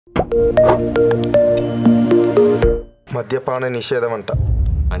మద్యపాన నిషేధం అంట.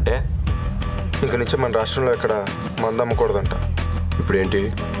 అంటే ఇంక నుంచి మన రాష్ట్రంలో ఎక్కడ మందు అమ్మకూడదంట. ఇప్పుడు ఏంటి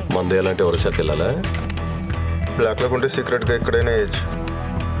మందు ఎలాంటి వరుసకి వెళ్ళాలా? బ్లాక్లో ఉంటే సీక్రెట్గా ఎక్కడైనా వేయచ్చు.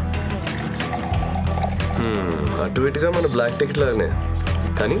 అటు ఇటుగా మన బ్లాక్ టికెట్ లాగానే,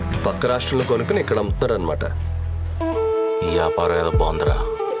 కానీ పక్క రాష్ట్రంలో కొనుక్కుని ఇక్కడ అమ్ముతున్నారు అనమాట. ఈ వ్యాపారం ఏదో బాగుందిరా.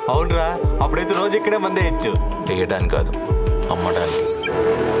 అవునరా, అప్పుడైతే రోజు ఇక్కడే మందే ఇచ్చు. వేయడానికి కాదు, అమ్మడానికి.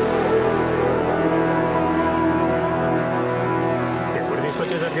 ఎప్పుడు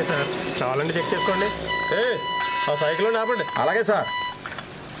తీసుకొచ్చేసరికి సార్ కావాలంటే చెక్ చేసుకోండి. ఆ సైకిల్ ఆపండి. అలాగే సార్.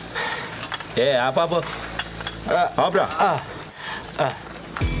 పాప ఆపురా.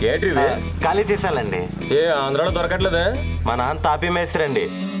 ఏంటి ఖాళీ తీసాలండి. ఆంధ్రాలో దొరకట్లేదే? మా నాన్న తాపీ మేస్త్రండి.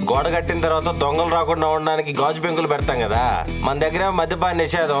 గోడ కట్టిన తర్వాత దొంగలు రాకుండా ఉండడానికి గాజు పెంకులు పెడతాం కదా, మన దగ్గర మద్యపాన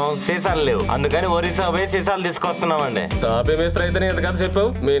నిషేధం, సీసాలు లేవు. అందుకని ఒరిస్సా పోయి సీసాలు తీసుకొస్తున్నామండి. తాపీ మేస్త్రి అయితే ఎంత కథ చెప్పావు,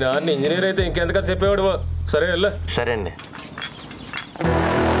 మీ నాన్న ఇంజనీర్ అయితే ఇంకెంత కథ చెప్పేవాడు. సరే వెళ్ళు. సరే అండి.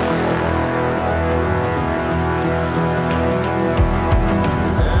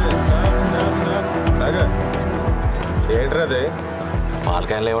 ఏంట్రా అది? పాల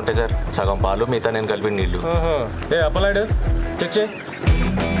క్యాన్లు ఏముంటాయి సార్, సగం పాలు మిగతా నేను కలిపి నీళ్లు. అప్పలాడు చెక్ చేయి.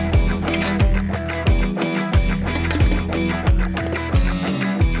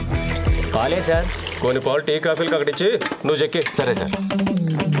 కాలే సార్. కొన్ని పాలు టీ కాఫీలకు అక్కడ ఇచ్చి నువ్వు చెక్కి. సరే సార్.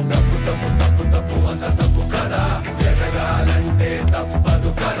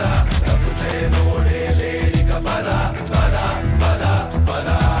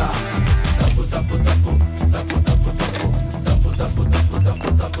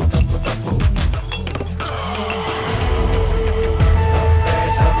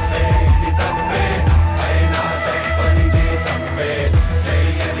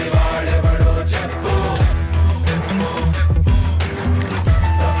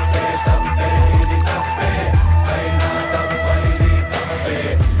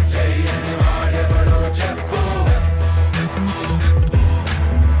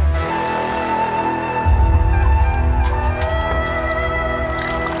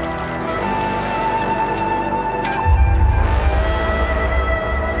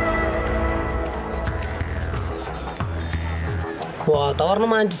 వాతావరణం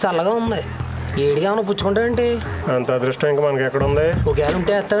మంచి చల్లగా ఉంది. ఏడిగా ఏమైనా పుచ్చుకుంటావేంటి? అంత అదృష్టం ఇంకా మనకి ఎక్కడ ఉంది? ఒకవేళ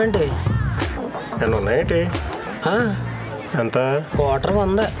ఉంటే వేస్తావేంటి? ఎన్ని ఉన్నాయేంటి? ఎంత? వాటర్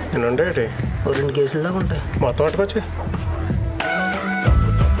వంద. ఎన్ని ఉంటాయేంటి? 2 కేసులు దాకా ఉంటాయి. మొత్తం పట్టుకొచ్చి.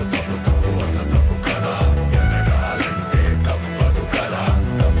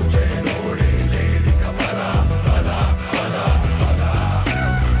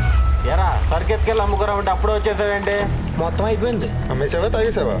 సరికెత్తుకెళ్ళి అమ్ముకురామంటే అప్పుడే వచ్చేసావేంటి? మొత్తం అయిపోయింది. అమ్మేసావా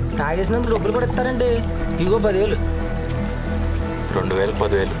తాగేసావా? తాగేసినందుకు డబ్బులు కూడా ఇస్తారండి. ఇదిగో 10,000. 2,000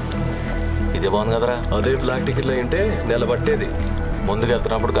 10,000. ఇదే బాగుంది కదరా. అదే బ్లాక్ టికెట్లు అయింటే నెల పట్టేది. ముందుకు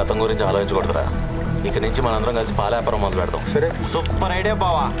వెళ్తున్నప్పుడు గతం గురించి ఆలోచించకూడదురా. ఇక నుంచి మనందరం కలిసి పాల వ్యాపారం మొదలు పెడతాం. సరే, సూపర్ ఐడియా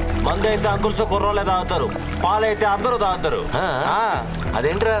బావా. మందు అయితే అంకుల్స్ కుర్రోలే తాగుతారు, పాలు అయితే అందరూ తాగుతారు.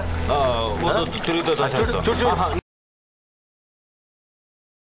 అదేంట్రా తిరుగుతుంది.